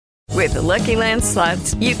With the Lucky Land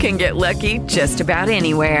Slots, you can get lucky just about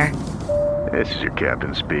anywhere. This is your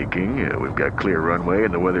captain speaking. We've got clear runway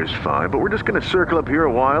and the weather's fine, but we're just going to circle up here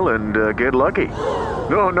a while and get lucky.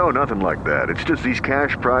 No, nothing like that. It's just these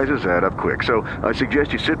cash prizes add up quick. So I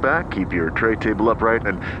suggest you sit back, keep your tray table upright,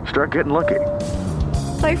 and start getting lucky.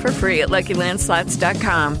 Play for free at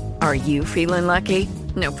LuckyLandSlots.com. Are you feeling lucky?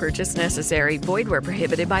 No purchase necessary. Void where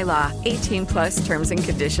prohibited by law. 18 plus terms and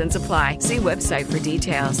conditions apply. See website for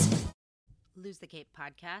details. Lose the Cape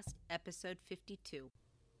Podcast, episode 52.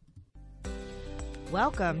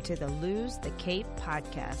 Welcome to the Lose the Cape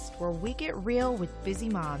Podcast, where we get real with busy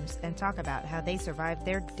moms and talk about how they survive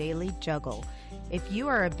their daily juggle. If you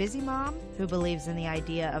are a busy mom who believes in the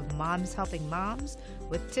idea of moms helping moms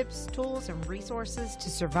with tips, tools, and resources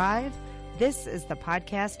to survive, this is the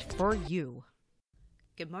podcast for you.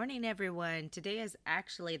 Good morning, everyone. Today is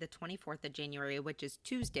actually the 24th of January, which is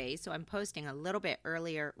Tuesday, so I'm posting a little bit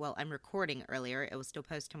earlier. Well, I'm recording earlier. It will still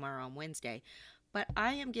post tomorrow on Wednesday. But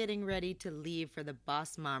I am getting ready to leave for the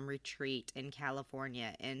Boss Mom retreat in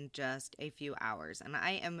California in just a few hours, and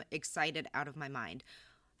I am excited out of my mind.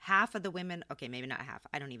 Half of the women, okay, maybe not half,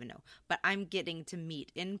 I don't even know, but I'm getting to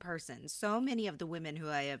meet in person so many of the women who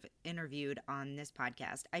I have interviewed on this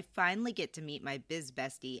podcast. I finally get to meet my biz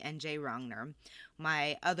bestie, NJ Rongner,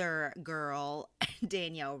 my other girl,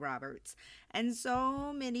 Danielle Roberts, and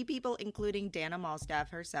so many people, including Dana Malstaff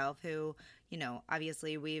herself, who, you know,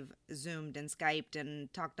 obviously we've Zoomed and Skyped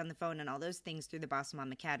and talked on the phone and all those things through the Boss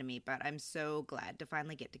Mom Academy, but I'm so glad to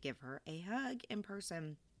finally get to give her a hug in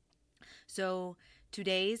person. So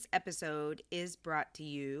today's episode is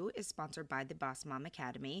sponsored by the Boss Mom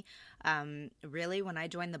Academy. Really, when I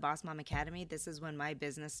joined the Boss Mom Academy, this is when my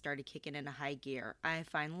business started kicking into high gear. I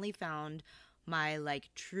finally found my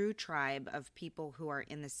true tribe of people who are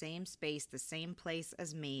in the same space, the same place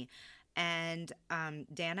as me. And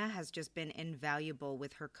Dana has just been invaluable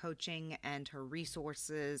with her coaching and her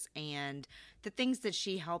resources and the things that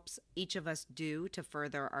she helps each of us do to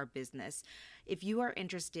further our business. If you are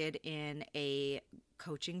interested in a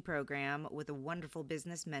coaching program with a wonderful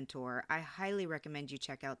business mentor, I highly recommend you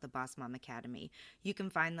check out the Boss Mom Academy. You can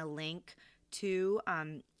find the link to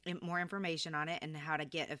more information on it and how to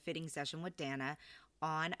get a fitting session with Dana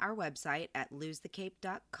on our website at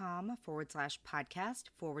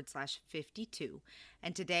losethecape.com/podcast/52.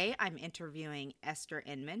 And today I'm interviewing Esther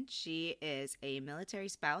Inman. She is a military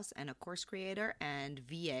spouse and a course creator and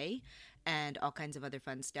VA and all kinds of other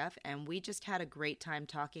fun stuff. And we just had a great time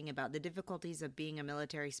talking about the difficulties of being a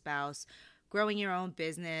military spouse, growing your own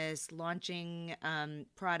business, launching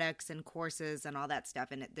products and courses and all that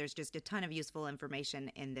stuff. And there's just a ton of useful information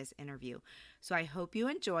in this interview. So I hope you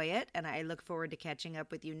enjoy it, and I look forward to catching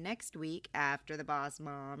up with you next week after the Boss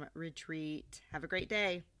Mom retreat. Have a great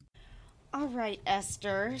day. All right,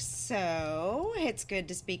 Esther. So it's good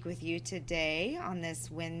to speak with you today on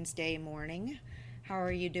this Wednesday morning. How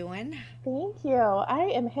are you doing? Thank you.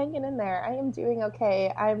 I am hanging in there. I am doing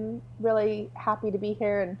okay. I'm really happy to be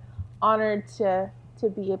here and honored to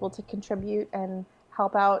be able to contribute and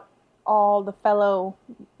help out all the fellow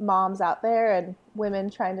moms out there and women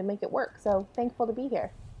trying to make it work. So thankful to be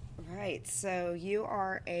here. Right. So you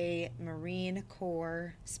are a Marine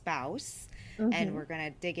Corps spouse, and we're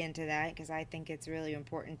going to dig into that because I think it's really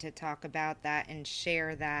important to talk about that and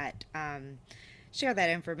share that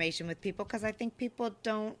information with people, because I think people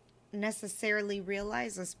don't necessarily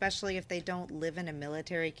realize, especially if they don't live in a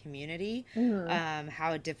military community,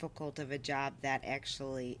 how difficult of a job that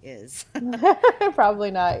actually is.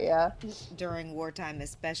 Probably not, yeah. During wartime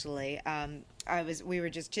especially. We were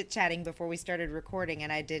just chit-chatting before we started recording,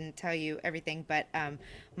 and I didn't tell you everything, but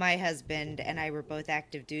my husband and I were both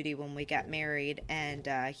active duty when we got married, and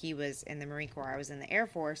he was in the Marine Corps, I was in the Air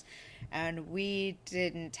Force, and we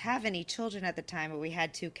didn't have any children at the time, but we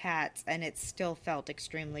had 2 cats, and it still felt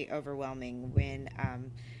extremely overwhelming when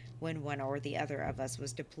one or the other of us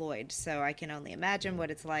was deployed. So I can only imagine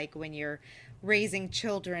what it's like when you're raising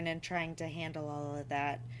children and trying to handle all of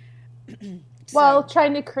that. Well,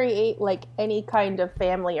 trying to create any kind of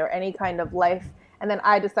family or any kind of life, and then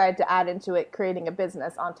I decided to add into it creating a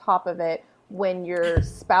business on top of it when your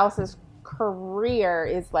spouse's career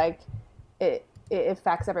is it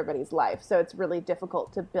affects everybody's life. So it's really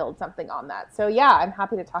difficult to build something on that. So yeah, I'm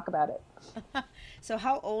happy to talk about it. So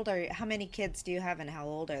how many kids do you have, and how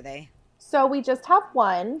old are they? So we just have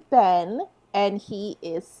one, Ben, and he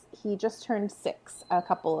just turned 6 a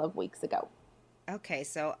couple of weeks ago. Okay,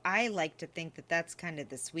 so I like to think that that's kind of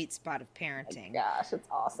the sweet spot of parenting. Oh my gosh, it's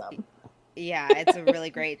awesome. Yeah, it's a really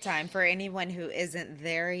great time. For anyone who isn't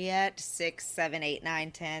there yet, 6, 7, 8,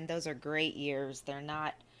 9, 10, those are great years. They're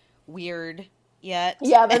not weird yet.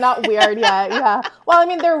 Yeah, they're not weird yet. Yeah. Well, I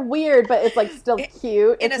mean, they're weird, but it's like still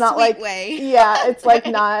cute. In it's a not sweet like way. Yeah, it's like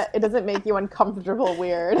not. It doesn't make you uncomfortable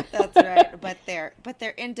weird. That's right. But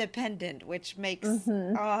they're independent, which makes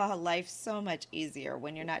life so much easier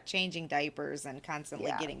when you're not changing diapers and constantly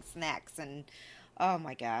Yeah. getting snacks. And oh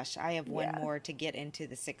my gosh, I have one Yeah. more to get into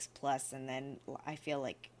the 6+, and then I feel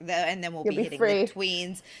like and then we'll You'll be be hitting free. the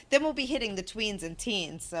tweens. Then we'll be hitting the tweens and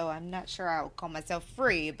teens. So I'm not sure I'll call myself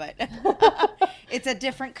free, but it's a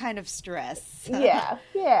different kind of stress. Yeah.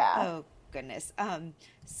 Oh goodness.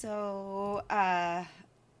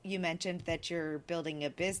 You mentioned that you're building a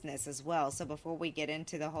business as well. So before we get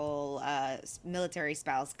into the whole military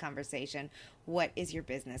spouse conversation, what is your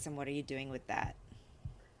business and what are you doing with that?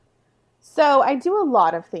 So I do a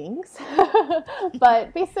lot of things,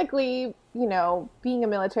 but basically, being a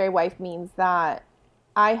military wife means that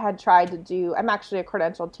I had tried to do, I'm actually a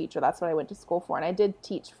credentialed teacher. That's what I went to school for. And I did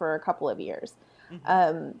teach for a couple of years.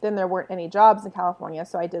 Then there weren't any jobs in California.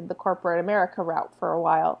 So I did the corporate America route for a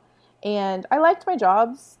while. And I liked my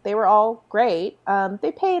jobs. They were all great.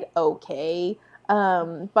 They paid okay.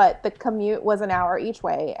 But the commute was an hour each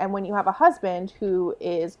way. And when you have a husband who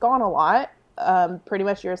is gone a lot, pretty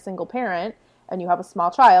much you're a single parent, and you have a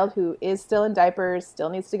small child who is still in diapers, still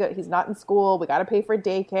needs to go, he's not in school, we got to pay for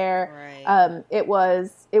daycare. Right. It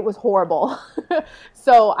was horrible.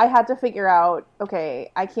 So I had to figure out,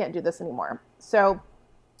 okay, I can't do this anymore. So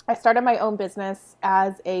I started my own business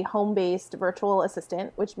as a home-based virtual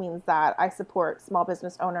assistant, which means that I support small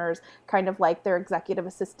business owners, kind of like their executive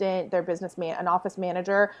assistant, their an office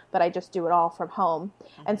manager, but I just do it all from home.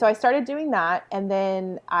 And so I started doing that. And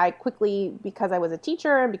then I quickly, because I was a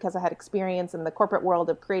teacher and because I had experience in the corporate world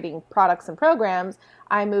of creating products and programs,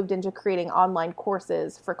 I moved into creating online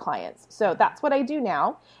courses for clients. So that's what I do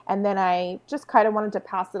now. And then I just kind of wanted to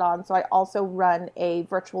pass it on. So I also run a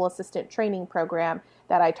virtual assistant training program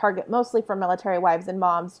that I target mostly for military wives and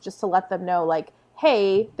moms, just to let them know, like,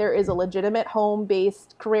 hey, there is a legitimate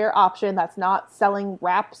home-based career option that's not selling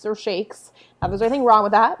wraps or shakes. Now, there's anything wrong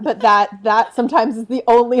with that, but that sometimes is the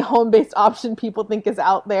only home-based option people think is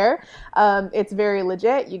out there. It's very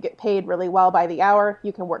legit. You get paid really well by the hour.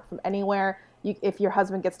 You can work from anywhere. If your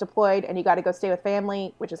husband gets deployed and you got to go stay with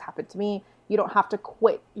family, which has happened to me, you don't have to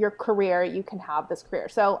quit your career. You can have this career.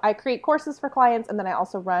 So I create courses for clients, and then I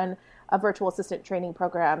also run a virtual assistant training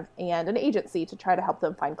program and an agency to try to help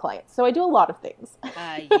them find clients. So I do a lot of things.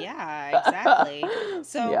 Yeah, exactly.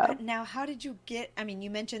 So Yeah. But now how did you you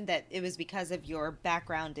mentioned that it was because of your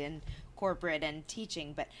background in corporate and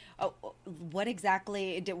teaching, but what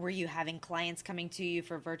exactly were you having clients coming to you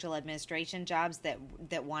for virtual administration jobs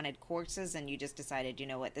that wanted courses, and you just decided, you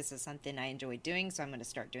know what, this is something I enjoy doing, so I'm going to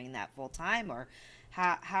start doing that full time? Or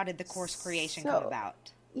how did the course creation come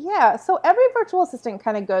about? Yeah, so every virtual assistant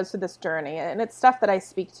kind of goes through this journey, and it's stuff that I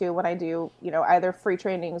speak to when I do, either free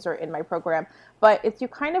trainings or in my program. But it's you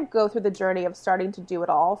kind of go through the journey of starting to do it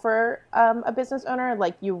all for a business owner.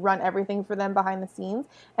 Like, you run everything for them behind the scenes,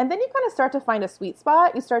 and then you kind of start to find a sweet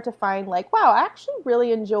spot. You start to find, like, wow, I actually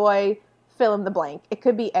really enjoy fill in the blank. It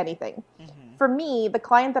could be anything. For me, the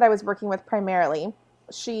client that I was working with primarily,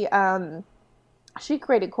 she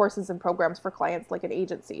created courses and programs for clients like an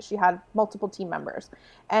agency. She had multiple team members.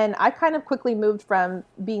 And I kind of quickly moved from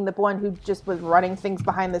being the one who just was running things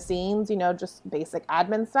behind the scenes, just basic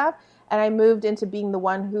admin stuff. And I moved into being the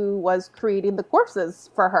one who was creating the courses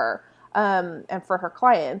for her and for her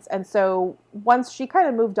clients. And so once she kind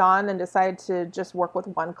of moved on and decided to just work with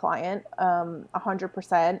one client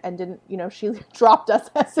 100% and didn't, she dropped us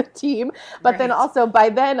as a team. But then also by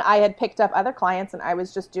then I had picked up other clients and I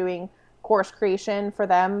was just doing course creation for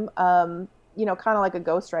them, kind of like a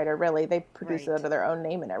ghostwriter, really. They produce it under their own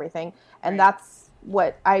name and everything. And that's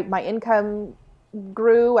what my income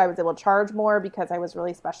grew. I was able to charge more because I was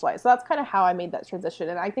really specialized. So that's kind of how I made that transition.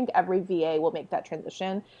 And I think every VA will make that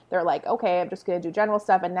transition. They're like, okay, I'm just going to do general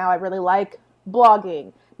stuff. And now I really like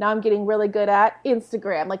blogging. Now I'm getting really good at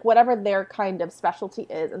Instagram, like whatever their kind of specialty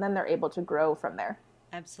is. And then they're able to grow from there.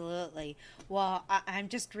 Absolutely. Well, I'm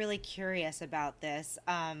just really curious about this.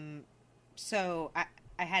 So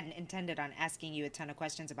I hadn't intended on asking you a ton of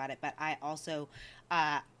questions about it, but I also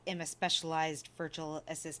am a specialized virtual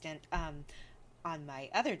assistant. On my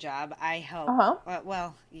other job, I help.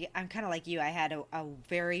 I'm kind of like you. I had a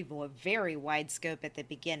very, very wide scope at the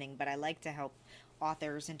beginning, but I like to help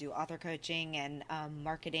authors and do author coaching and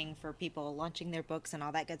marketing for people launching their books and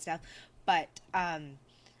all that good stuff. But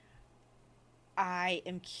I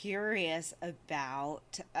am curious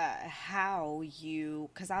about how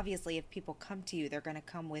because obviously if people come to you, they're going to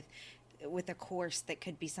come with a course that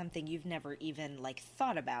could be something you've never even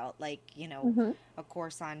thought about, a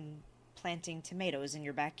course on planting tomatoes in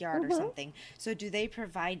your backyard or something. So do they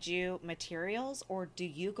provide you materials, or do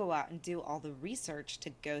you go out and do all the research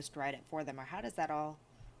to ghostwrite it for them, or how does that all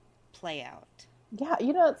play out? Yeah,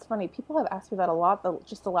 it's funny. People have asked me that a lot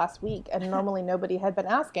just the last week, and normally nobody had been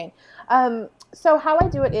asking. So how I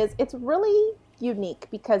do it is, it's really unique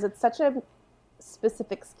because it's such a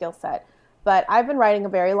specific skill set. But I've been writing a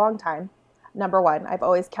very long time. Number one, I've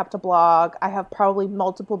always kept a blog. I have probably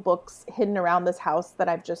multiple books hidden around this house that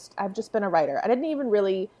I've just been a writer. I didn't even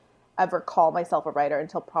really ever call myself a writer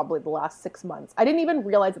until probably the last 6 months. I didn't even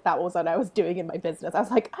realize that was what I was doing in my business. I was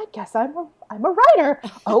like, I guess I'm a writer.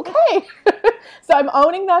 Okay. So I'm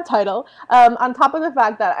owning that title. On top of the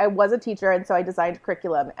fact that I was a teacher, and so I designed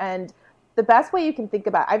curriculum. And the best way you can think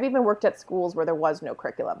about, I've even worked at schools where there was no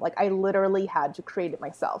curriculum. Like, I literally had to create it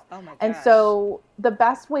myself. Oh my gosh. And so the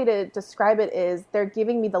best way to describe it is, they're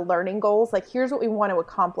giving me the learning goals. Like, here's what we want to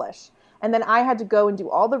accomplish. And then I had to go and do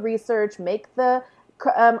all the research, make the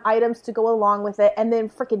items to go along with it, and then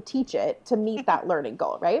freaking teach it to meet that learning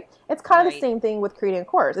goal, right? It's kind of the same thing with creating a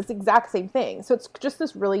course. It's the exact same thing. So it's just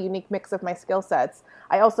this really unique mix of my skill sets.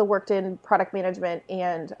 I also worked in product management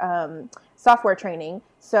and software training.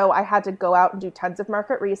 So I had to go out and do tons of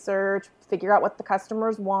market research, figure out what the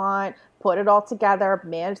customers want, put it all together,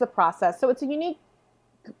 manage the process. So it's a unique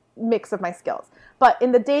mix of my skills. But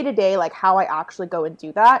in the day-to-day, like how I actually go and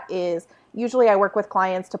do that is, usually I work with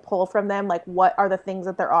clients to pull from them, like, what are the things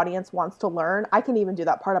that their audience wants to learn. I can even do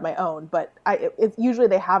that part on my own, but it's usually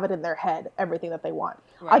they have it in their head, everything that they want.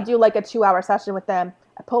 Right. I do like a 2-hour session with them.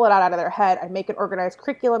 I pull it out of their head. I make an organized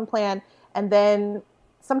curriculum plan. And then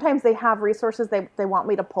sometimes they have resources they want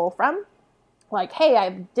me to pull from. Like, hey,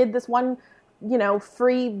 I did this one,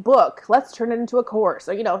 free book. Let's turn it into a course,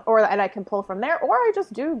 and I can pull from there. Or I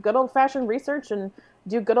just do good old fashioned research and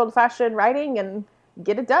do good old fashioned writing and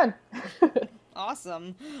get it done.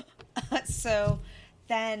 Awesome. So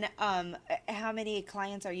then how many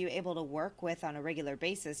clients are you able to work with on a regular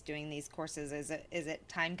basis doing these courses? Is it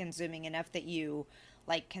time consuming enough that you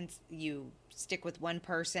you stick with one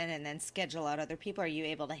person and then schedule out other people? Are you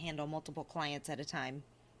able to handle multiple clients at a time?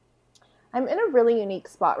 I'm in a really unique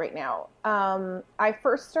spot right now. I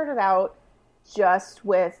first started out just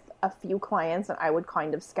with a few clients, and I would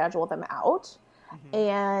kind of schedule them out.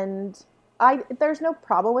 And there's no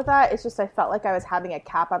problem with that. It's just I felt like I was having a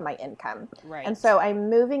cap on my income. Right. And so I'm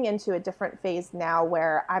moving into a different phase now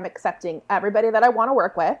where I'm accepting everybody that I want to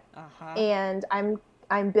work with. And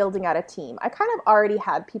I'm building out a team. I kind of already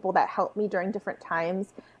had people that helped me during different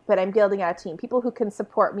times, but I'm building out a team. People who can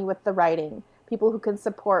support me with the writing. People who can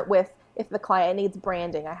support with, if the client needs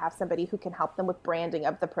branding, I have somebody who can help them with branding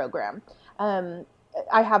of the program.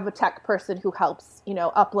 I have a tech person who helps,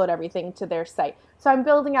 upload everything to their site. So I'm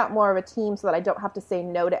building out more of a team so that I don't have to say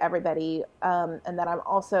no to everybody. And that I'm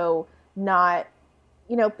also not,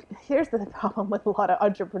 here's the problem with a lot of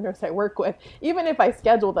entrepreneurs I work with. Even if I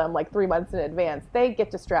schedule them like 3 months in advance, they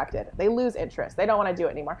get distracted. They lose interest. They don't want to do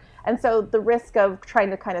it anymore. And so the risk of trying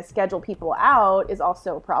to kind of schedule people out is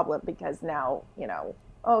also a problem, because now,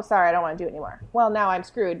 oh, sorry, I don't want to do it anymore. Well, now I'm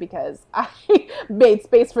screwed because I made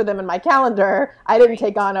space for them in my calendar. I didn't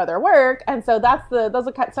take on other work. And so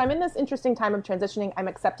so I'm in this interesting time of transitioning. I'm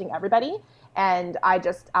accepting everybody, and I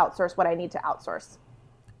just outsource what I need to outsource.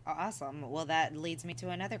 Awesome. Well, that leads me to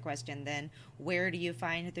another question then. Where do you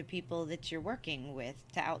find the people that you're working with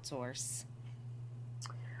to outsource?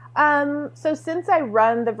 So since I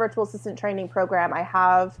run the virtual assistant training program, I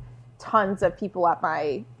have tons of people at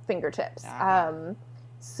my fingertips.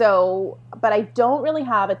 But I don't really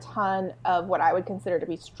have a ton of what I would consider to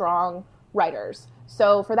be strong writers.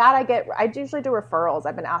 So for that, I usually do referrals.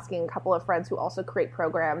 I've been asking a couple of friends who also create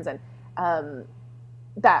programs and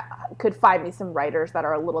that could find me some writers that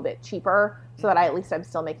are a little bit cheaper, so that at least I'm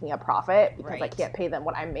still making a profit, because I can't pay them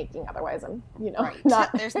what I'm making. Otherwise I'm,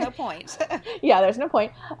 not. There's no point. Yeah, there's no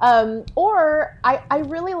point. Or I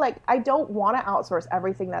really I don't want to outsource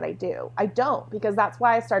everything that I do. I don't, because that's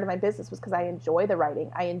why I started my business, was because I enjoy the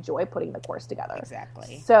writing. I enjoy putting the course together.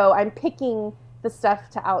 Exactly. So I'm picking the stuff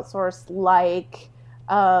to outsource, like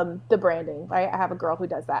the branding, right? I have a girl who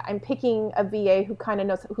does that. I'm picking a VA who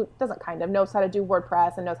knows how to do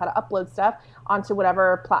WordPress and knows how to upload stuff onto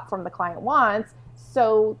whatever platform the client wants,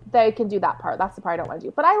 so they can do that part. That's the part I don't want to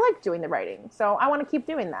do. But I like doing the writing, so I want to keep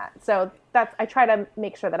doing that. So I try to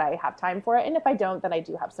make sure that I have time for it. And if I don't, then I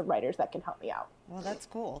do have some writers that can help me out. Well, that's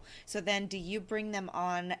cool. So then do you bring them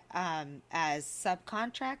on as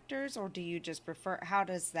subcontractors, or do you just prefer, how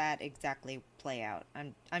does that exactly play out?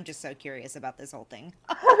 I'm just so curious about this whole thing.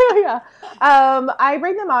 Yeah. I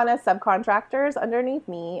bring them on as subcontractors underneath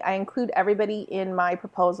me. I include everybody in my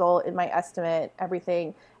proposal, in my estimate,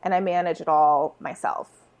 everything, and I manage it all myself.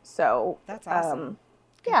 So that's awesome.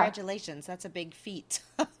 Congratulations. Yeah. That's a big feat.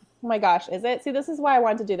 Oh my gosh, is it? See, this is why I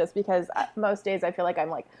want to do this, because most days I feel like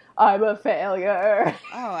I'm a failure.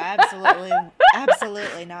 Oh, absolutely.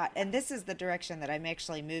 Absolutely not. And this is the direction that I'm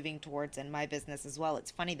actually moving towards in my business as well.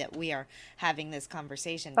 It's funny that we are having this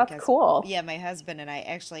conversation. That's cool. Yeah, my husband and I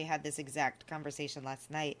actually had this exact conversation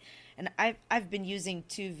last night. And I've been using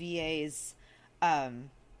 2 VAs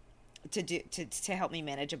to help me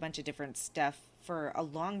manage a bunch of different stuff for a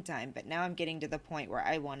long time, but now I'm getting to the point where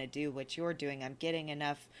I want to do what you're doing. I'm getting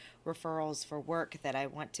enough referrals for work that I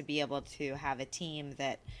want to be able to have a team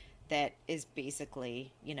that is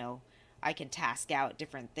basically, I can task out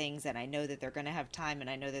different things, and I know that they're going to have time, and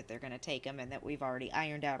I know that they're going to take them, and that we've already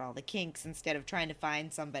ironed out all the kinks instead of trying to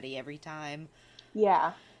find somebody every time.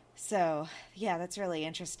 Yeah. So yeah, that's really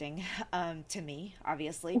interesting to me,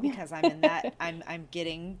 obviously, because I'm in that I'm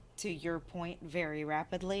getting to your point very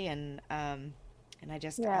rapidly, and I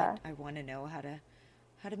just I want to know how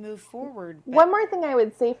to move forward. But one more thing I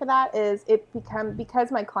would say for that is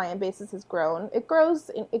because my client basis has grown. It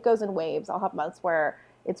goes in waves. I'll have months where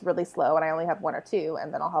it's really slow and I only have 1 or 2,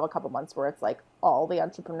 and then I'll have a couple months where it's like all the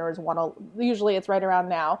entrepreneurs want to. Usually it's right around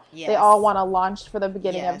now. Yes. They all want to launch for the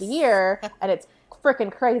beginning of the year, and it's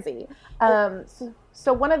freaking crazy.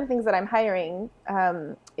 So one of the things that I'm hiring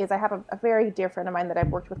is I have a very dear friend of mine that I've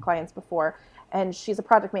worked with clients before, and she's a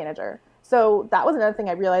project manager. So that was another thing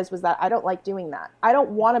I realized, was that I don't like doing that. I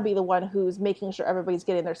don't want to be the one who's making sure everybody's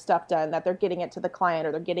getting their stuff done, that they're getting it to the client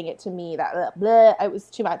or they're getting it to me. That blah, it was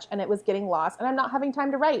too much, and it was getting lost, and I'm not having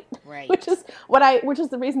time to write. Right. which is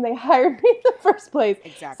the reason they hired me in the first place.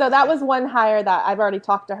 Exactly. So that was one hire that I've already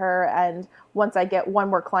talked to her, and once I get one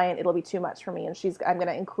more client, it'll be too much for me, and I'm going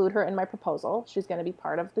to include her in my proposal. She's going to be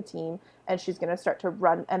part of the team, and she's going to start to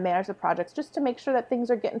run and manage the projects just to make sure that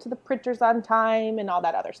things are getting to the printers on time and all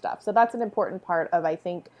that other stuff. So that's an important part of, I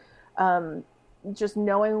think, just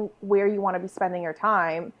knowing where you want to be spending your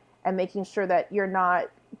time and making sure that you're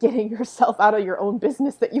not getting yourself out of your own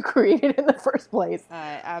business that you created in the first place.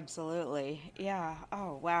 Absolutely. Yeah.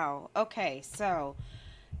 Oh, wow. Okay. So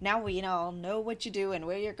now we all know what you do and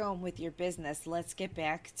where you're going with your business. Let's get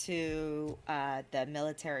back to the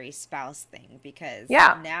military spouse thing, because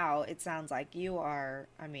now it sounds like you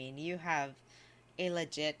have a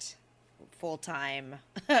legit full-time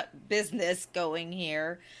business going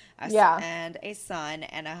here, and a son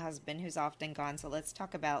and a husband who's often gone. So let's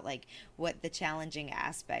talk about what the challenging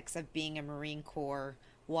aspects of being a Marine Corps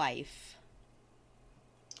wife.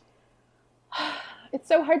 It's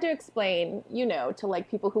so hard to explain, to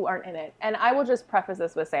people who aren't in it. And I will just preface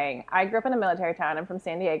this with saying, I grew up in a military town. I'm from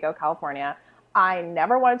San Diego, California. I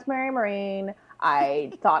never wanted to marry a Marine.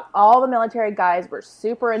 I thought all the military guys were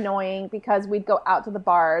super annoying because we'd go out to the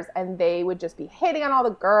bars and they would just be hitting on all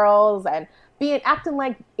the girls and acting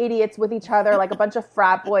like idiots with each other, like a bunch of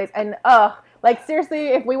frat boys. And seriously,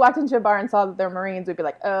 if we walked into a bar and saw that they're Marines, we'd be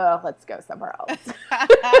like, oh, let's go somewhere else.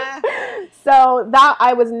 So that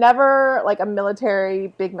I was never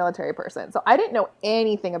a big military person. So I didn't know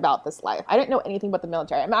anything about this life. I didn't know anything about the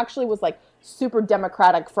military. I actually was super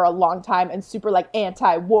democratic for a long time and super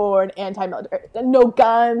anti-war and anti-military, no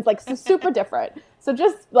guns, so super different. So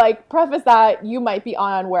just preface that you might be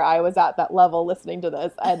on where I was at that level listening to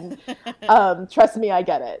this, and trust me, I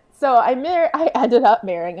get it. So I ended up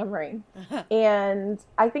marrying a Marine. And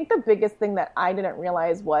I think the biggest thing that I didn't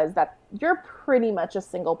realize was that you're pretty much a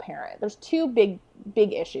single parent. There's 2 big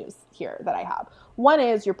issues here that I have. One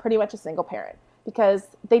is you're pretty much a single parent because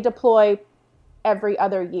they deploy every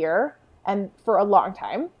other year and for a long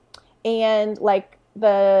time. And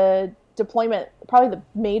the deployment, probably the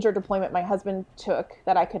major deployment my husband took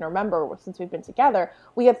that I can remember since we've been together,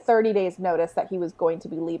 we had 30 days notice that he was going to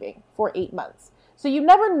be leaving for 8 months. So you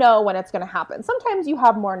never know when it's going to happen. Sometimes you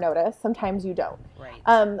have more notice, sometimes you don't.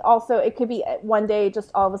 Right. Also, it could be one day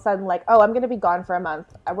just all of a sudden I'm going to be gone for a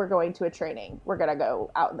month. We're going to a training. We're going to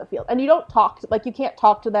go out in the field. And you don't talk, you can't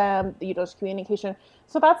talk to them. You don't have communication.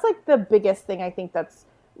 So that's the biggest thing. I think that's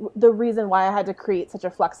the reason why I had to create such a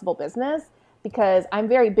flexible business, because I'm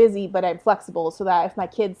very busy, but I'm flexible so that if my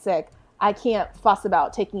kid's sick, I can't fuss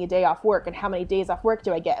about taking a day off work and how many days off work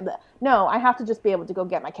do I get. No, I have to just be able to go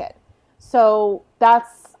get my kid. So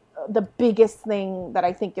that's the biggest thing that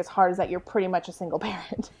I think is hard is that you're pretty much a single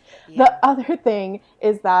parent. Yeah. The other thing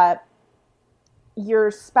is that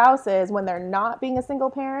your spouses, when they're not being a single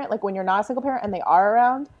parent, like when you're not a single parent and they are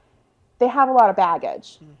around, they have a lot of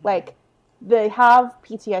baggage. Like they have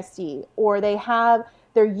PTSD, or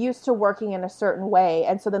they're used to working in a certain way.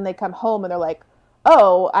 And so then they come home and they're like,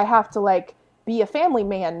 oh, I have to like be a family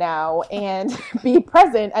man now and be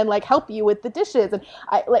present and like help you with the dishes. And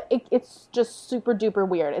it's just super duper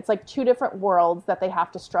weird. It's like two different worlds that they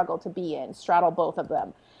have to struggle to be in, straddle both of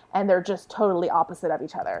them. And they're just totally opposite of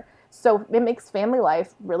each other. So it makes family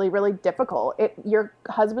life really, really difficult. Your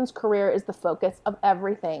husband's career is the focus of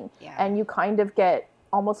everything. Yeah. And you kind of get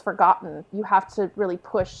almost forgotten. You have to really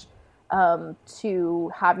push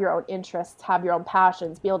to have your own interests, have your own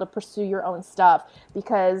passions, be able to pursue your own stuff,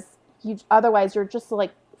 because otherwise you're just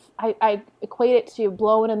like, I equate it to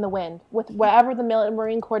blowing in the wind with whatever the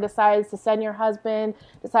Marine Corps decides to send your husband,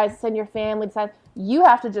 decides to send your family, you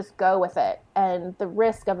have to just go with it. And the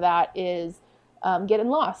risk of that is getting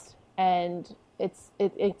lost. And it's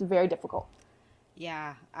very difficult.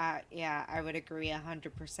 Yeah, I would agree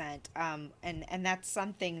 100%. And that's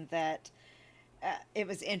something that it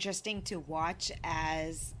was interesting to watch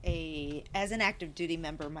as an active duty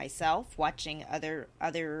member myself, watching other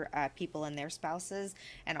people and their spouses,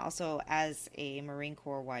 and also as a Marine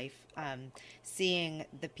Corps wife, seeing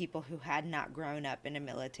the people who had not grown up in a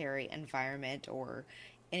military environment or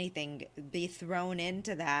anything be thrown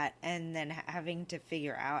into that, and then having to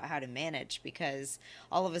figure out how to manage, because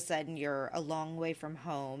all of a sudden you're a long way from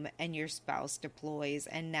home and your spouse deploys,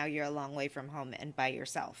 and now you're a long way from home and by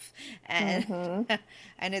yourself, and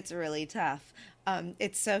and it's really tough.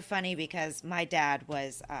 It's so funny because my dad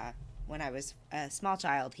was when I was a small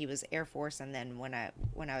child, he was Air Force, and then when I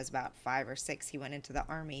was about 5 or 6, he went into the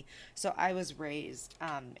Army. So I was raised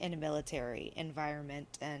in a military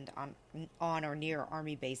environment and on or near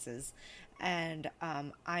Army bases, and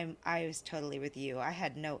I was totally with you. I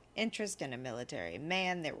had no interest in a military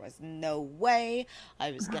man. There was no way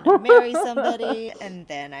I was going to marry somebody, and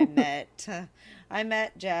then I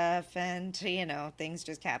met Jeff, and things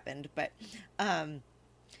just happened. But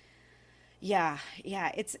yeah,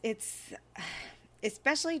 it's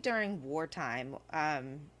especially during wartime. I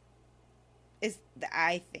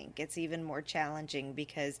think it's even more challenging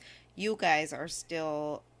because you guys are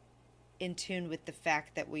still in tune with the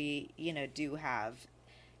fact that we, do have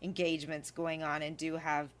engagements going on and do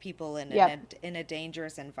have people in a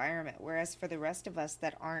dangerous environment. Whereas for the rest of us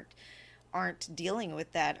that aren't dealing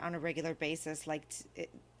with that on a regular basis,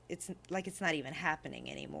 it's like it's not even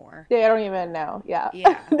happening anymore. They don't even know. Yeah.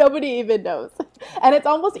 Yeah. Nobody even knows. And it's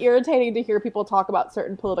almost irritating to hear people talk about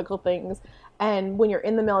certain political things. And when you're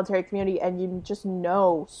in the military community and you just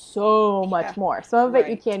know so much more. Some of it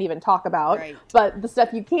you can't even talk about. Right. But the stuff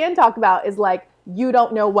you can talk about is like, you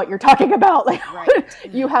don't know what you're talking about. Like,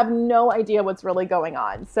 you have no idea what's really going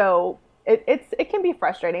on. So it can be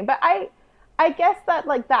frustrating. But I guess that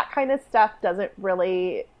like that kind of stuff doesn't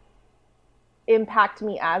really impact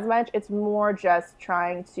me as much. It's more just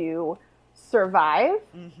trying to survive,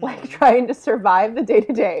 like trying to survive the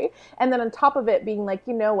day-to-day. And then on top of it being like,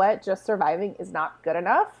 you know what, just surviving is not good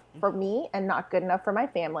enough for me and not good enough for my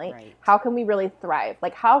family. Right. How can we really thrive?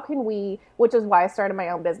 Like how can we, which is why I started my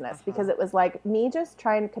own business, because it was like me just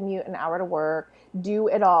trying to commute an hour to work, do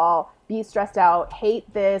it all, be stressed out,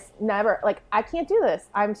 hate this, never, like I can't do this.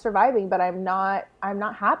 I'm surviving, but I'm not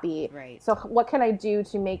happy. Right. So what can I do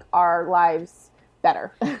to make our lives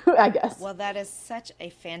better, I guess. Well, that is such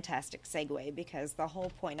a fantastic segue, because the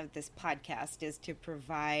whole point of this podcast is to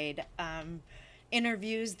provide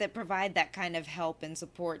interviews that provide that kind of help and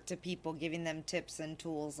support to people, giving them tips and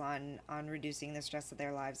tools on reducing the stress of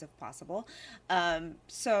their lives if possible.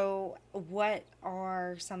 So what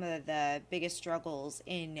are some of the biggest struggles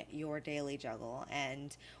in your daily juggle,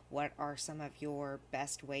 and what are some of your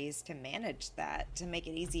best ways to manage that, to make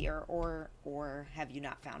it easier, or have you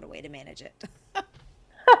not found a way to manage it?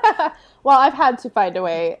 Well, I've had to find a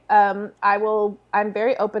way. I'm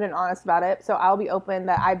very open and honest about it. So I'll be open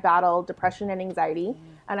that I battle depression and anxiety,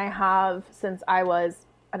 and I have since I was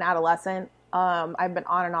an adolescent. I've been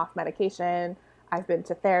on and off medication. I've been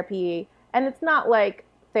to therapy, and it's not like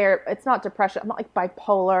it's not depression. I'm not like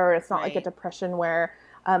bipolar. It's not like a depression where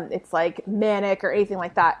it's like manic or anything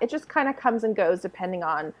like that. It just kind of comes and goes depending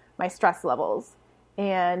on my stress levels.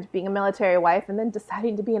 And being a military wife and then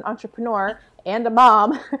deciding to be an entrepreneur and a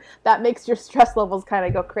mom, that makes your stress levels kind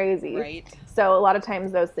of go crazy. Right. So a lot of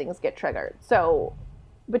times those things get triggered. So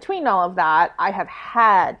between all of that, I have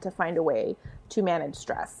had to find a way to manage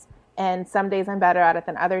stress. And some days I'm better at it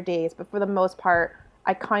than other days. But for the most part,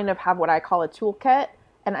 I kind of have what I call a toolkit.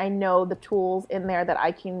 and I know the tools in there that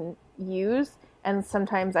I can use. And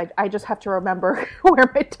sometimes I just have to remember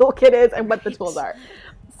where my toolkit is and what the tools are.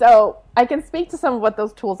 So I can speak to some of what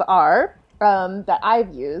those tools are that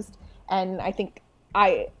I've used. And I think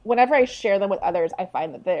whenever I share them with others, I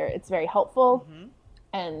find that it's very helpful.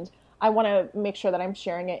 And I want to make sure that I'm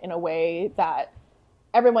sharing it in a way that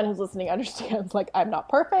everyone who's listening understands, like, I'm not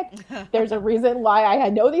perfect. There's a reason why I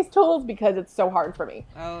know these tools, because it's so hard for me.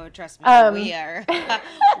 Oh, trust me,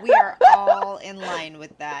 we are all in line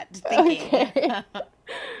with that thinking. Okay.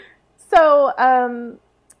 So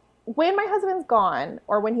when my husband's gone,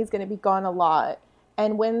 or when he's going to be gone a lot,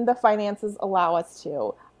 and when the finances allow us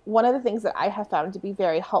to, one of the things that I have found to be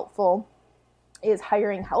very helpful is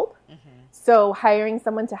hiring help. So hiring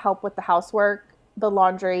someone to help with the housework, the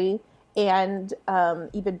laundry, and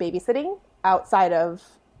even babysitting outside of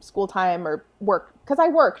school time or work, because I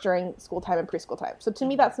work during school time and preschool time. So to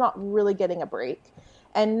me, that's not really getting a break.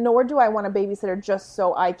 And nor do I want a babysitter just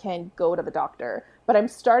so I can go to the doctor. But I'm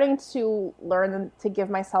starting to learn to give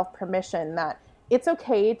myself permission that it's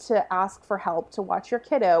okay to ask for help to watch your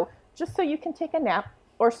kiddo, just so you can take a nap,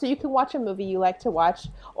 or so you can watch a movie you like to watch,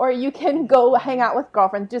 or you can go hang out with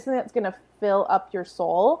girlfriends, just something that's going to fill up your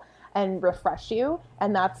soul and refresh you.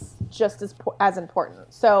 And that's just as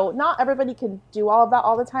important. So not everybody can do all of that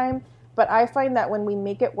all the time, but I find that when we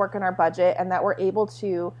make it work in our budget, and that we're able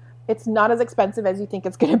to, it's not as expensive as you think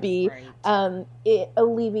it's going to be. Right. It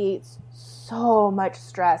alleviates so much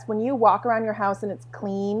stress. When you walk around your house and it's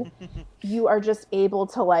clean, you are just able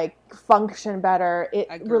to, like, function better. It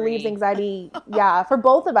relieves anxiety. Yeah. For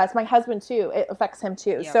both of us, my husband too, it affects him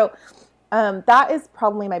too. Yep. So that is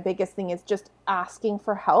probably my biggest thing, is just asking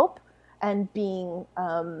for help, and being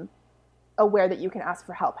aware that you can ask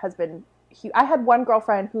for help has been huge. I had one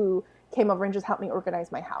girlfriend who came over and just helped me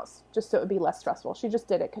organize my house, just so it would be less stressful. She just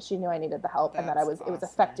did it because she knew I needed the help. That's and that it was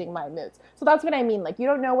affecting my moods. So that's what I mean. Like, you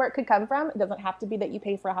don't know where it could come from. It doesn't have to be that you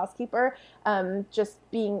pay for a housekeeper. Just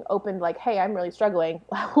being open, like, hey, I'm really struggling.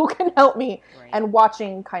 Who can help me? Right. And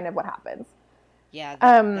watching kind of what happens. Yeah,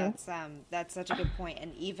 that's such a good point.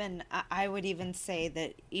 And even I would even say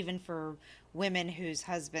that even for women whose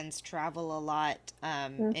husbands travel a lot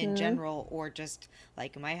in general, or just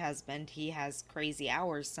like my husband, he has crazy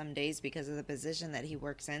hours some days because of the position that he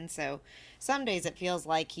works in. So some days it feels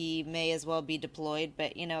like he may as well be deployed,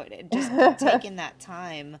 but just taking that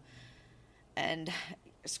time and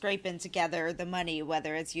scraping together the money,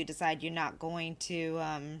 whether it's you decide you're not going to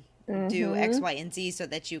do X, Y, and Z so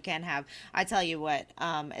that you can have, I tell you what,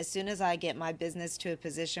 as soon as I get my business to a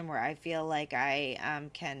position where I feel like I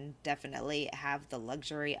can definitely have the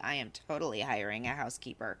luxury, I am totally hiring a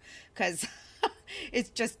housekeeper, because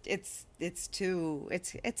it's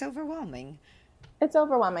overwhelming. It's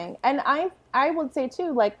overwhelming. And I would say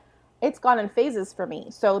too, like, it's gone in phases for me.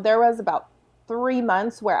 So there was about 3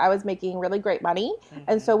 months where I was making really great money.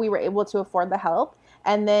 And so we were able to afford the help.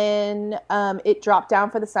 And then it dropped down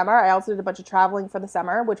for the summer. I also did a bunch of traveling for the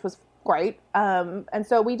summer, which was great. And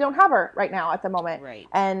so we don't have her right now at the moment. Right.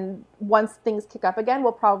 And once things kick up again,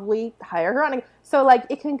 we'll probably hire her on. So, like,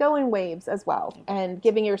 it can go in waves as well. And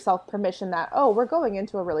giving yourself permission that, oh, we're going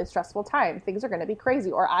into a really stressful time. Things are going to be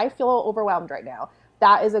crazy. Or I feel overwhelmed right now.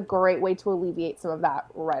 That is a great way to alleviate some of that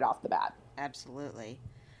right off the bat. Absolutely.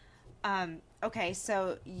 Okay,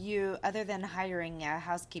 so you, other than hiring a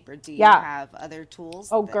housekeeper, do you have other tools?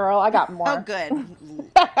 Oh, girl, I got more. Oh, good.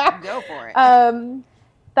 Go for it.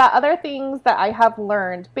 The other things that I have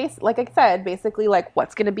learned, like I said, basically, like,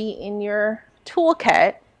 what's going to be in your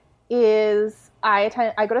toolkit is I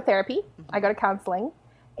go to therapy, I go to counseling,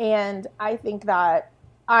 and I think that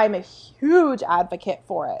I'm a huge advocate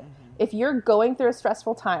for it. If you're going through a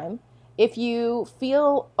stressful time, if you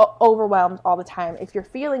feel overwhelmed all the time, if you're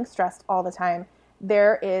feeling stressed all the time,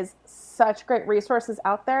 there is such great resources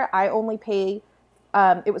out there. I only pay,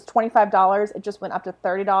 it was $25. It just went up to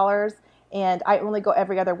 $30. And I only go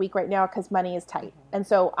every other week right now because money is tight. And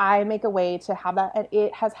so I make a way to have that, and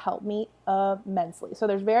it has helped me immensely. So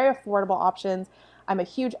there's very affordable options. I'm a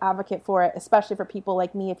huge advocate for it, especially for people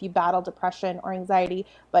like me if you battle depression or anxiety,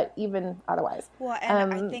 but even otherwise. Well,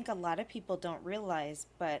 and I think a lot of people don't realize,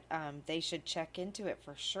 but they should check into it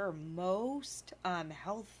for sure. Most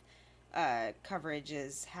health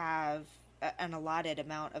coverages have an allotted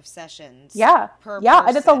amount of sessions per person.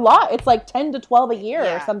 And it's a lot. It's like 10 to 12 a year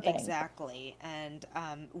or something. Exactly. And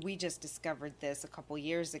we just discovered this a couple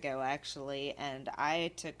years ago, actually, and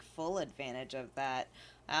I took full advantage of that.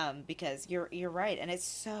 Because you're right, and it's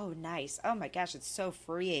so nice. Oh my gosh, it's so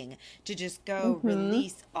freeing to just go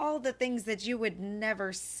release all the things that you would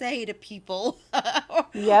never say to people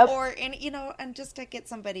Yep. Or, and just to get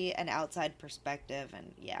somebody an outside perspective.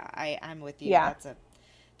 And yeah, I'm with you. Yeah.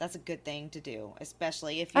 That's a good thing to do,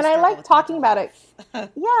 especially if you and I struggle like with talking about mental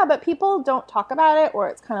it. Yeah, but people don't talk about it, or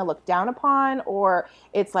it's kind of looked down upon, or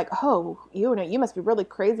it's like, oh, you must be really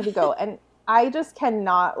crazy to go. And I just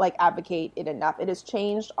cannot like advocate it enough. It has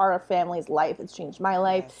changed our family's life. It's changed my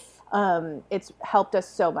life. Yes. It's helped us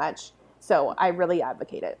so much. So I really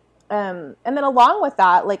advocate it. And then along with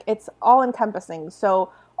that, like it's all encompassing.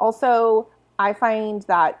 So also I find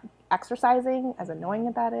that exercising, as annoying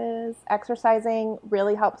as that is, exercising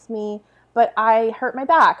really helps me. But I hurt my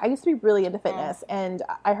back. I used to be really into fitness, and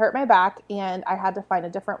I hurt my back, and I had to find a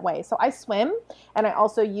different way. So I swim, and I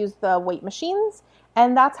also use the weight machines,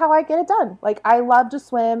 and that's how I get it done. Like, I love to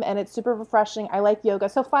swim, and it's super refreshing. I like yoga.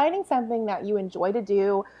 So finding something that you enjoy to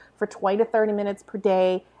do for 20 to 30 minutes per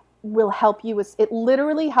day will help you. It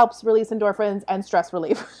literally helps release endorphins and stress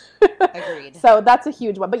relief. Agreed. So that's a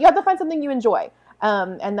huge one. But you have to find something you enjoy.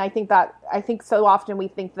 And I think so often we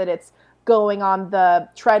think that it's going on the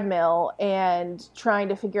treadmill and trying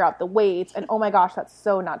to figure out the weights. And oh my gosh, that's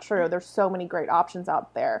so not true. There's so many great options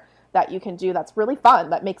out there that you can do that's really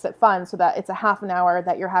fun, that makes it fun, so that it's a half an hour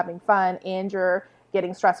that you're having fun and you're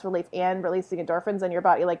getting stress relief and releasing endorphins in your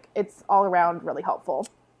body. Like, it's all around really helpful.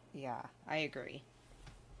 Yeah, I agree.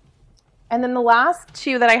 And then the last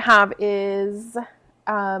two that I have is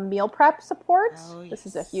meal prep support. Oh, yes. This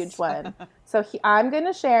is a huge one. So I'm going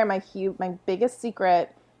to share my biggest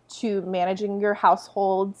secret to managing your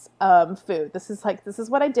household's food. This is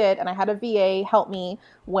what I did, and I had a VA help me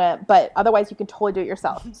but otherwise you can totally do it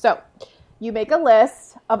yourself. So you make a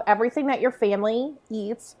list of everything that your family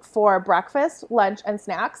eats for breakfast, lunch, and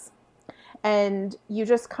snacks, and you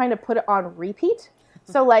just kind of put it on repeat.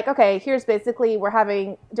 So like, okay, here's basically, we're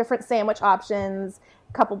having different sandwich options,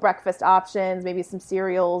 couple breakfast options, maybe some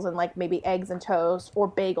cereals and like maybe eggs and toast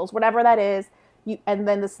or bagels, whatever that is. And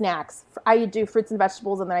then the snacks. I do fruits and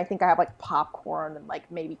vegetables, and then I think I have like popcorn and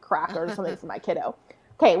like maybe crackers or something for my kiddo.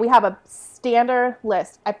 Okay, we have a standard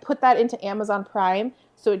list. I put that into Amazon Prime,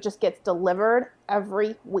 so it just gets delivered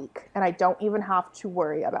every week, and I don't even have to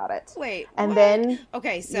worry about it. Wait, and what? then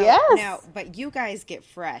okay, so yes. Now, but you guys get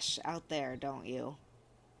fresh out there, don't you?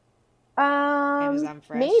 Amazon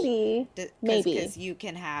Fresh, maybe because you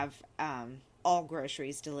can have all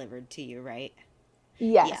groceries delivered to you, right?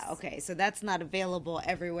 Yes. Yeah, okay. So that's not available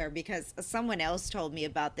everywhere, because someone else told me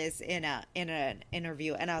about this in an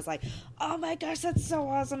interview, and I was like, "Oh my gosh, that's so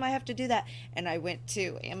awesome. I have to do that." And I went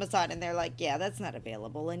to Amazon, and they're like, "Yeah, that's not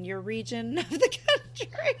available in your region of the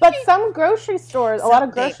country." But some grocery stores, a lot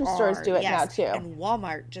of grocery stores do it now too. And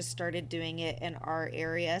Walmart just started doing it in our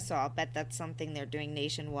area, so I'll bet that's something they're doing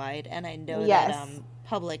nationwide. And I know that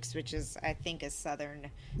Publix, which is I think a southern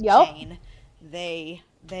chain, they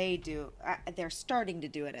do. They're starting to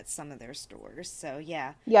do it at some of their stores. So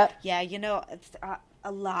yeah, it's,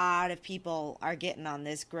 a lot of people are getting on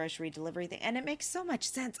this grocery delivery thing, and it makes so much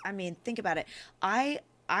sense. I mean, think about it. I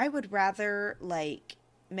would rather like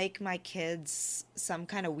make my kids some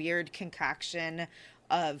kind of weird concoction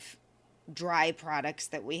of dry products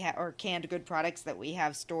that we have, or canned good products that we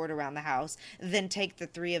have stored around the house, than take the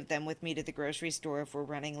three of them with me to the grocery store if we're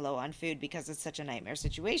running low on food, because it's such a nightmare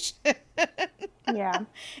situation. Yeah.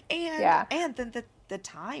 And then the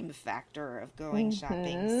time factor of going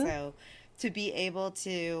shopping. So to be able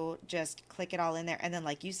to just click it all in there, and then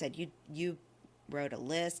like you said, you wrote a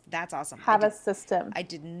list. That's awesome. Have a system. I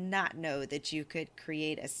did not know that you could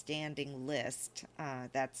create a standing list.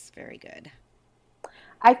 That's very good.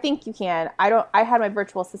 I think you can. I had my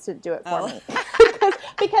virtual assistant do it for me.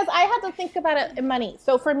 because I had to think about it in money.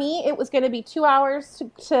 So for me, it was going to be 2 hours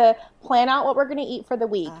to plan out what we're going to eat for the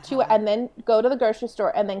week, and then go to the grocery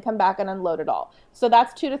store, and then come back and unload it all. So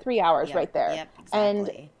that's 2 to 3 hours right there. Yep, exactly.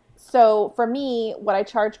 And so for me, what I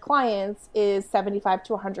charge clients is $75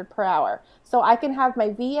 to $100 per hour. So I can have my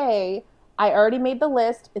VA. I already made the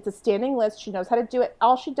list. It's a standing list. She knows how to do it.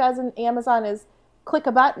 All she does in Amazon is click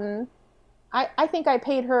a button. I think I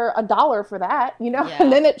paid her $1 for that,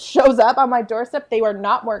 and then it shows up on my doorstep. They were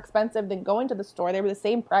not more expensive than going to the store. They were the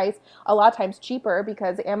same price, a lot of times cheaper,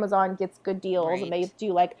 because Amazon gets good deals, and they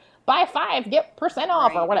do like buy 5, get %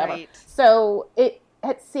 off or whatever. Right. So it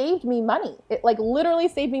saved me money. It like literally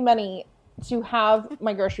saved me money to have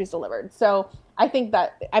my groceries delivered. So I think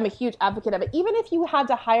that I'm a huge advocate of it. Even if you had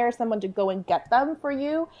to hire someone to go and get them for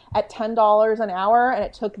you at $10 an hour, and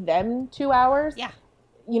it took them 2 hours. Yeah.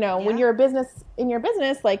 When you're in your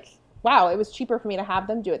business, like, wow, it was cheaper for me to have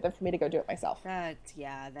them do it than for me to go do it myself. That's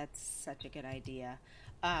such a good idea.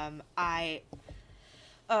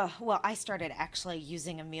 Well, I started actually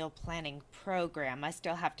using a meal planning program. I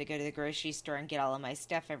still have to go to the grocery store and get all of my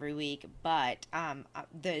stuff every week, but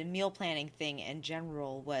the meal planning thing in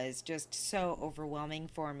general was just so overwhelming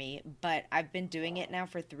for me. But I've been doing it now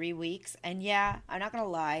for 3 weeks, and yeah, I'm not gonna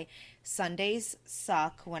lie, Sundays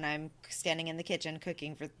suck when I'm standing in the kitchen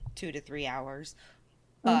cooking for 2 to 3 hours.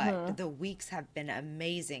 But the weeks have been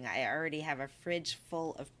amazing. I already have a fridge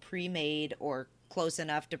full of pre-made or close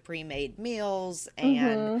enough to pre-made meals.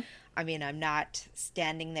 And I mean, I'm not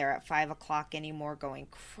standing there at 5 o'clock anymore going,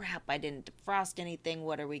 crap, I didn't defrost anything.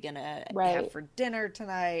 What are we going to have for dinner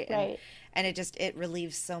tonight? And it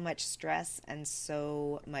relieves so much stress and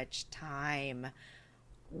so much time.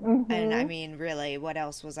 And I mean, really, what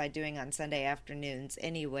else was I doing on Sunday afternoons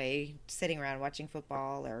anyway? Sitting around watching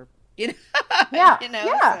football or you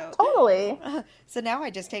know, totally. So now I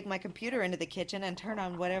just take my computer into the kitchen and turn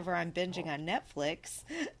on whatever I'm binging on Netflix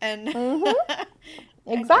and,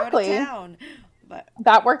 and go to town. But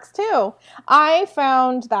that works too. I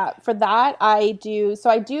found that for that I do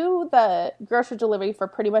the grocery delivery for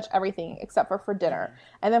pretty much everything except for dinner.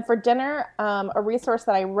 And then for dinner, a resource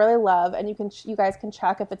that I really love, and you guys can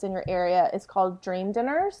check if it's in your area, is called Dream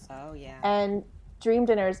Dinners. Oh yeah. And Dream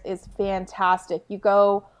Dinners is fantastic. You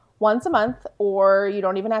go once a month, or you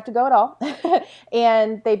don't even have to go at all.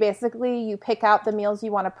 And you pick out the meals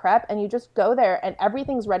you want to prep, and you just go there and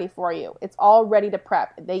everything's ready for you. It's all ready to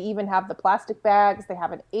prep. They even have the plastic bags, they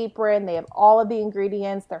have an apron, they have all of the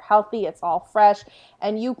ingredients, they're healthy, it's all fresh.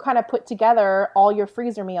 And you kind of put together all your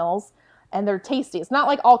freezer meals and they're tasty. It's not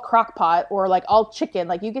like all crock pot or like all chicken.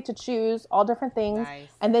 Like you get to choose all different things. Nice.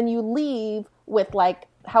 And then you leave with like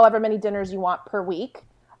however many dinners you want per week.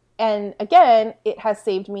 And again, it has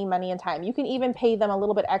saved me money and time. You can even pay them a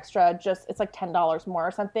little bit extra, it's like $10 more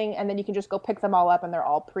or something, and then you can just go pick them all up and they're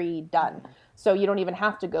all pre-done. So you don't even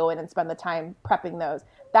have to go in and spend the time prepping those.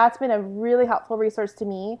 That's been a really helpful resource to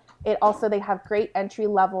me. They have great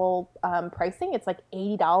entry-level pricing. It's like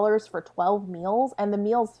 $80 for 12 meals, and the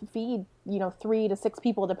meals feed 3 to 6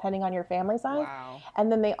 people depending on your family size. Wow.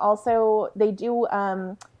 And then they do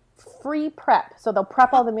free prep. So they'll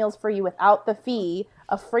prep all the meals for you without the fee,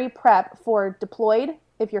 a free prep for deployed,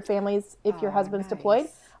 if your husband's deployed,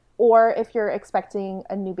 or if you're expecting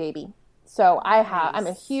a new baby. So I'm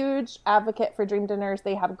a huge advocate for Dream Dinners.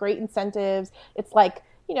 They have great incentives. It's like,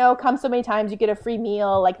 come so many times, you get a free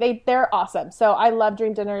meal. Like they're awesome. So I love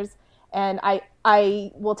Dream Dinners, and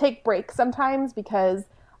I will take breaks sometimes because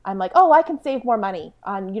I'm like, oh, I can save more money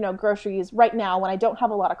on, groceries right now when I don't have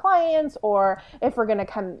a lot of clients, or if we're going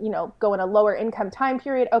to go in a lower income time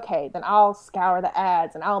period. Okay, then I'll scour the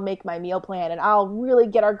ads and I'll make my meal plan and I'll really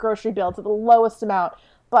get our grocery bill to the lowest amount.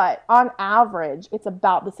 But on average, it's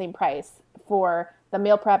about the same price for the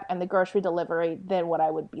meal prep and the grocery delivery than what I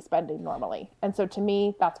would be spending normally. And so to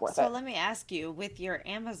me, that's worth it. So let me ask you, with your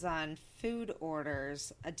Amazon food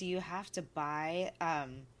orders, do you have to buy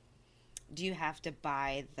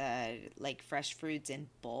the like fresh fruits in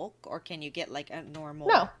bulk, or can you get like a normal?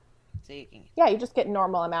 No. So you can. Yeah, you just get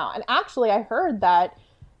normal amount. And actually, I heard that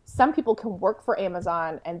some people can work for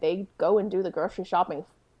Amazon and they go and do the grocery shopping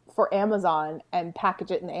for Amazon and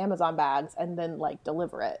package it in Amazon bags and then like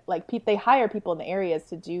deliver it. Like they hire people in the areas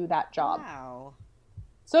to do that job. Wow.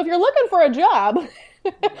 So if you're looking for a job,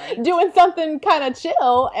 doing something kind of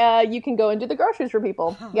chill, you can go and do the groceries for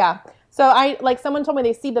people. Yeah. So someone told me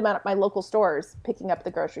they see them at my local stores picking up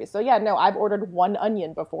the groceries. So yeah, no, I've ordered one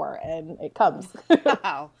onion before and it comes.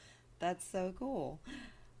 Wow. That's so cool.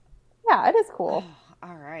 Yeah, it is cool. Oh,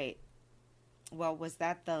 all right. Well, was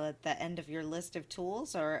that the end of your list of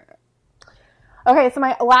tools, or? Okay, so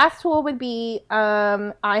my last tool would be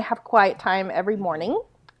I have quiet time every morning.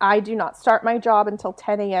 I do not start my job until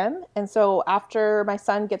 10 a.m. And so after my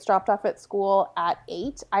son gets dropped off at school at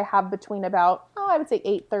 8, I have between about, I would say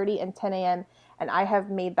 8:30 and 10 a.m. And I have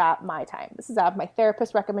made that my time. This is out of my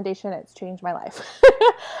therapist recommendation. It's changed my life.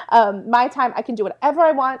 My time, I can do whatever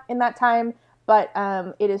I want in that time, but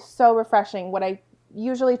it is so refreshing. What I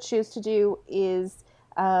usually choose to do is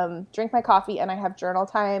drink my coffee and I have journal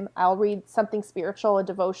time. I'll read something spiritual, a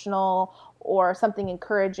devotional, or something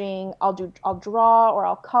encouraging. I'll draw or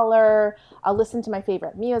I'll color. I'll listen to my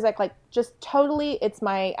favorite music. Like just totally, it's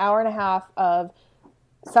my hour and a half of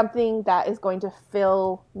something that is going to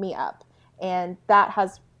fill me up. And that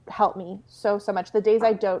has helped me so much. The days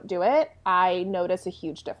I don't do it, I notice a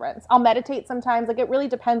huge difference. I'll meditate sometimes. Like it really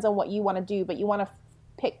depends on what you want to do, but you want to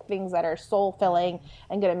pick things that are soul filling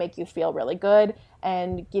and going to make you feel really good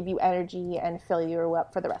and give you energy and fill you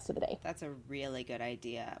up for the rest of the day. That's a really good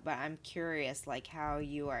idea. But I'm curious, like how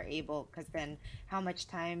you are able, because then how much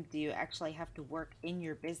time do you actually have to work in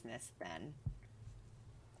your business then?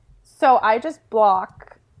 So I just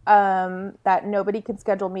block that nobody can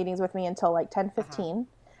schedule meetings with me until like 10:15.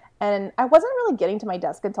 And I wasn't really getting to my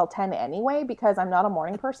desk until 10 anyway because I'm not a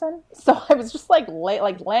morning person. So I was just like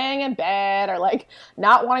laying in bed or like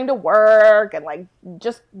not wanting to work and like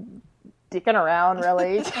just dicking around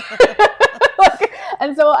really.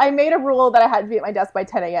 And so I made a rule that I had to be at my desk by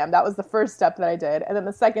 10 a.m. That was the first step that I did. And then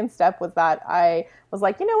the second step was that I was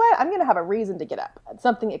like, you know what? I'm going to have a reason to get up.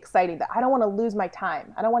 Something exciting that I don't want to lose my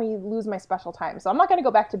time. I don't want to lose my special time. So I'm not going to go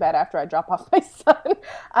back to bed after I drop off my son.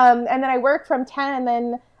 And then I work from 10 and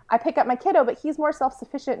then I pick up my kiddo, but he's more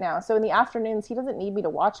self-sufficient now. So in the afternoons, he doesn't need me to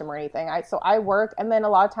watch him or anything. So I work, and then a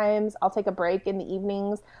lot of times I'll take a break in the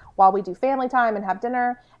evenings while we do family time and have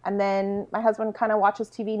dinner. And then my husband kind of watches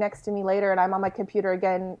TV next to me later, and I'm on my computer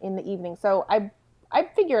again in the evening. So I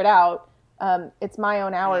figure it out. It's my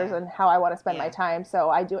own hours and how I want to spend my time. So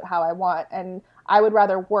I do it how I want. And I would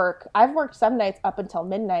rather work. I've worked some nights up until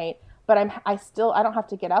midnight, but I don't have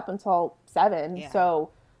to get up until 7. Yeah. So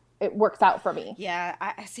it works out for me. Yeah,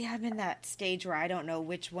 I see. I'm in that stage where I don't know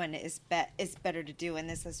which one is better to do, and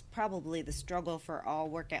this is probably the struggle for all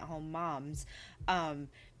work-at-home moms,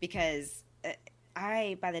 because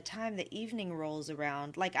by the time the evening rolls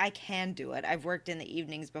around, like I can do it. I've worked in the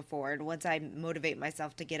evenings before, and once I motivate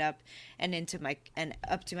myself to get up and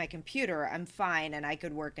up to my computer, I'm fine, and I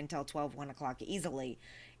could work until 1 o'clock easily.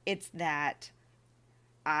 It's that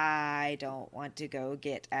I don't want to go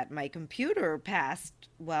get at my computer past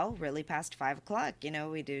 5 o'clock. You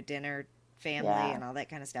know, we do dinner, family, and all that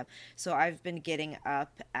kind of stuff. So I've been getting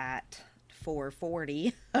up at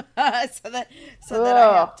 4:40 so that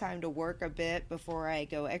I have time to work a bit before I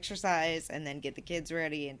go exercise and then get the kids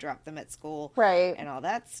ready and drop them at school, right, and all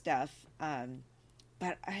that stuff.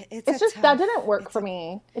 But it's just that didn't work for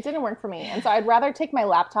me. It didn't work for me. And so I'd rather take my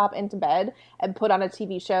laptop into bed and put on a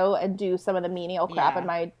TV show and do some of the menial crap in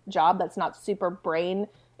my job that's not super brain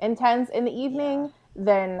intense in the evening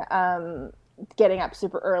than getting up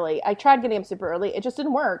super early. I tried getting up super early. It just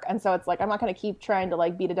didn't work. And so it's like, I'm not going to keep trying to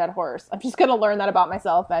like beat a dead horse. I'm just going to learn that about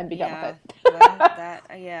myself and be done with it.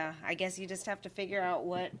 Well, I guess you just have to figure out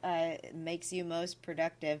what makes you most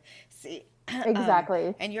productive. See,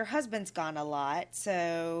 exactly. And your husband's gone a lot.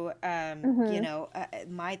 So, you know,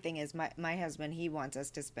 my thing is my husband, he wants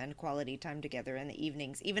us to spend quality time together in the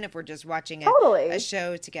evenings, even if we're just watching a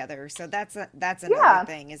show together. So that's another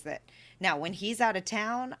thing is that now when he's out of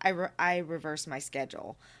town, I reverse my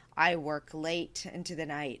schedule. I work late into the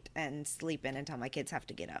night and sleep in until my kids have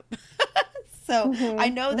to get up. So I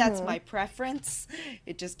know that's my preference.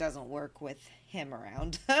 It just doesn't work with him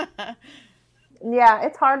around. Yeah,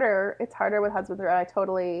 it's harder. It's harder with husbands around. I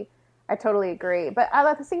totally agree. But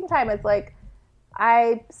at the same time, it's like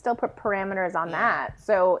I still put parameters on that.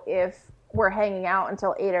 So if we're hanging out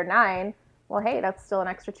until 8 or 9, well, hey, that's still an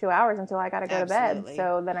extra 2 hours until I got to go to bed.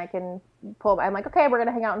 So then I can I'm like, okay, we're going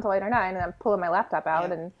to hang out until 8 or 9, and I'm pulling my laptop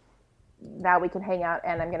out, and now we can hang out,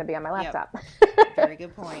 and I'm going to be on my laptop. Yep. Very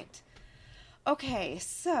good point. Okay,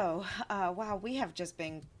 so, wow, we have just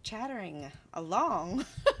been chattering along.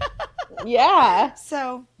 Yeah.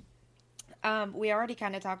 So, we already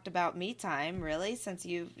kind of talked about me time, really, since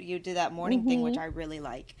you do that morning thing, which I really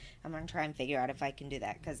like. I'm going to try and figure out if I can do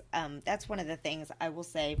that, because that's one of the things I will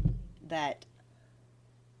say that,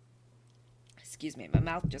 excuse me, my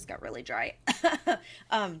mouth just got really dry,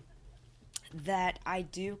 that I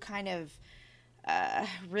do kind of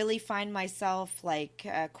really find myself like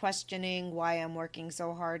questioning why I'm working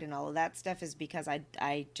so hard and all of that stuff is because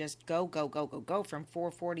I just go from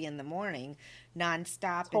 4:40 in the morning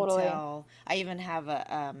nonstop until I even have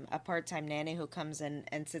a part-time nanny who comes in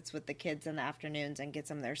and sits with the kids in the afternoons and gets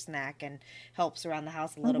them their snack and helps around the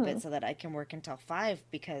house a little bit so that I can work until 5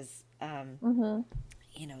 because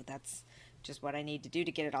you know, that's just what I need to do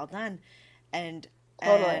to get it all done. And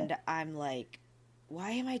I'm like,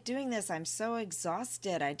 why am I doing this? I'm so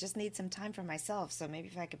exhausted. I just need some time for myself. So maybe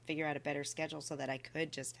if I could figure out a better schedule so that I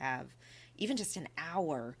could just have even just an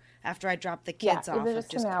hour after I drop the kids off of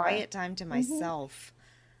just quiet time to myself.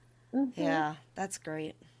 Yeah, that's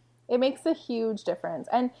great. It makes a huge difference.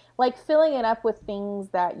 And like filling it up with things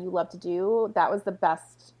that you love to do, that was the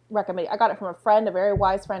best recommendation. I got it from a friend, a very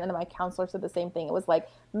wise friend, and then my counselor said the same thing. It was like,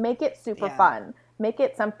 make it super fun. Make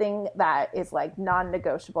it something that is like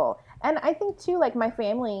non-negotiable. And I think too, like my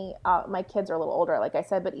family, my kids are a little older, like I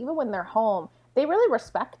said, but even when they're home, they really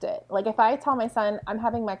respect it. Like if I tell my son I'm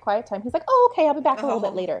having my quiet time, he's like, oh, okay, I'll be back a little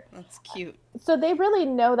bit later. That's cute. So they really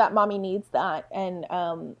know that mommy needs that. And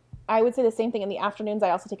I would say the same thing in the afternoons.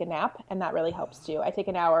 I also take a nap, and that really helps too. I take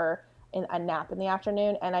an hour a nap in the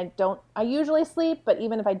afternoon. And I usually sleep, but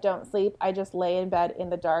even if I don't sleep, I just lay in bed in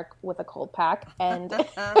the dark with a cold pack. And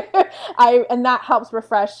and that helps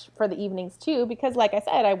refresh for the evenings too, because like I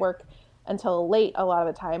said, I work until late a lot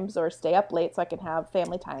of the times, or stay up late so I can have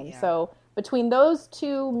family time. Yeah. So between those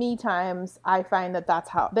two me times, I find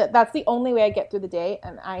that's the only way I get through the day.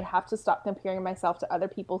 And I have to stop comparing myself to other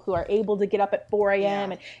people who are able to get up at 4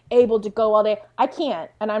 a.m. and able to go all day. I can't,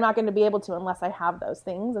 and I'm not going to be able to unless I have those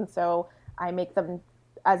things. And so I make them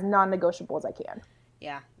as non-negotiable as I can.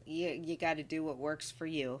 Yeah, you got to do what works for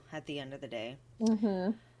you at the end of the day.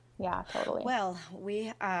 Mm-hmm. Yeah, totally. Well,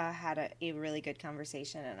 we had a really good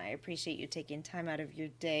conversation, and I appreciate you taking time out of your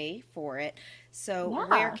day for it. So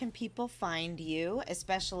where can people find you,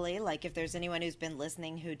 especially like if there's anyone who's been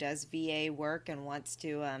listening who does VA work and wants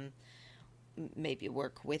to maybe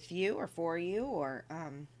work with you or for you, or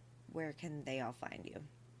where can they all find you?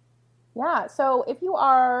 Yeah, so if you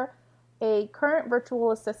are a current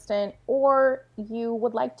virtual assistant or you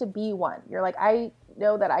would like to be one, you're like, I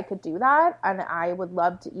know that I could do that, and I would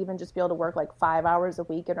love to even just be able to work like 5 hours a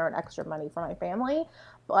week and earn extra money for my family,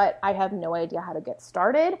 but I have no idea how to get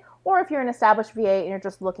started. Or if you're an established VA and you're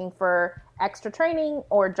just looking for extra training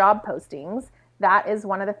or job postings, that is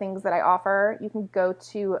one of the things that I offer. You can go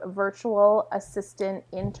to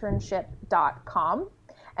virtualassistantinternship.com,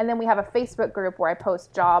 and then we have a Facebook group where I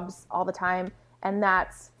post jobs all the time, and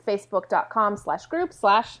that's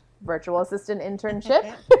facebook.com/group/virtual assistant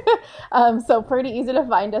internship. So pretty easy to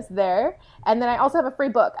find us there. And then I also have a free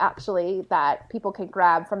book actually that people can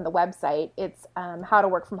grab from the website. It's how to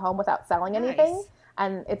work from home without selling anything. Nice.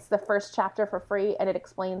 And it's the first chapter for free, and it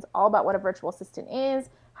explains all about what a virtual assistant is,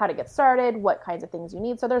 how to get started, what kinds of things you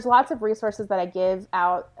need. So there's lots of resources that I give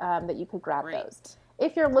out that you could grab those.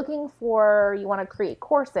 If you're looking you want to create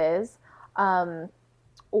courses,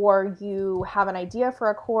 or you have an idea for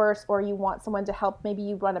a course, or you want someone to help, maybe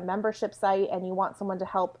you run a membership site and you want someone to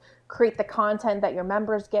help create the content that your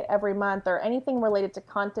members get every month, or anything related to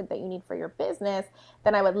content that you need for your business,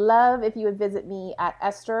 then I would love if you would visit me at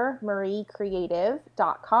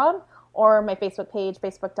esthermariecreative.com, or my Facebook page,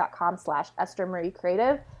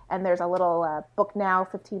 facebook.com/esthermariecreative. And there's a little book now,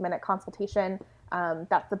 15-minute consultation.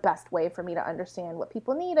 That's the best way for me to understand what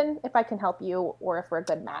people need and if I can help you or if we're a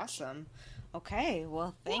good match. Awesome. Okay,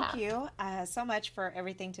 well, thank you so much for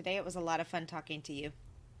everything today. It was a lot of fun talking to you.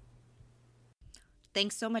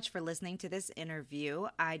 Thanks so much for listening to this interview.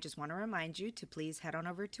 I just want to remind you to please head on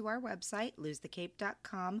over to our website,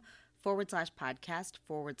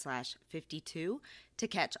 losethecape.com/podcast/52 to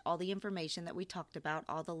catch all the information that we talked about,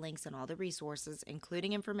 all the links and all the resources,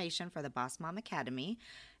 including information for the Boss Mom Academy.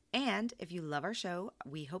 And if you love our show,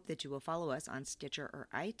 we hope that you will follow us on Stitcher or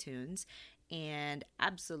iTunes. And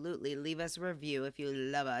absolutely leave us a review if you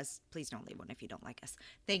love us. Please don't leave one if you don't like us.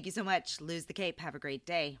 Thank you so much. Lose the Cape. Have a great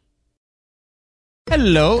day.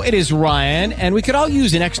 Hello, it is Ryan, and we could all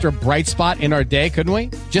use an extra bright spot in our day, couldn't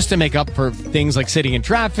we? Just to make up for things like sitting in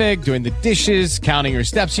traffic, doing the dishes, counting your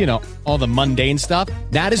steps, all the mundane stuff.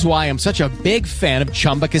 That is why I'm such a big fan of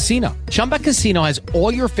Chumba Casino. Chumba Casino has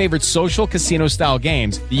all your favorite social casino-style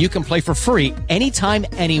games that you can play for free anytime,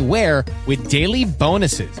 anywhere with daily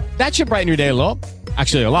bonuses. That should brighten your day a little.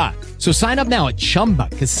 Actually, a lot. So sign up now at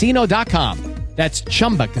ChumbaCasino.com. That's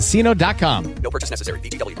ChumbaCasino.com. No purchase necessary.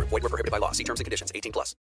 VGW Group. Void where prohibited by law. See terms and conditions. 18+.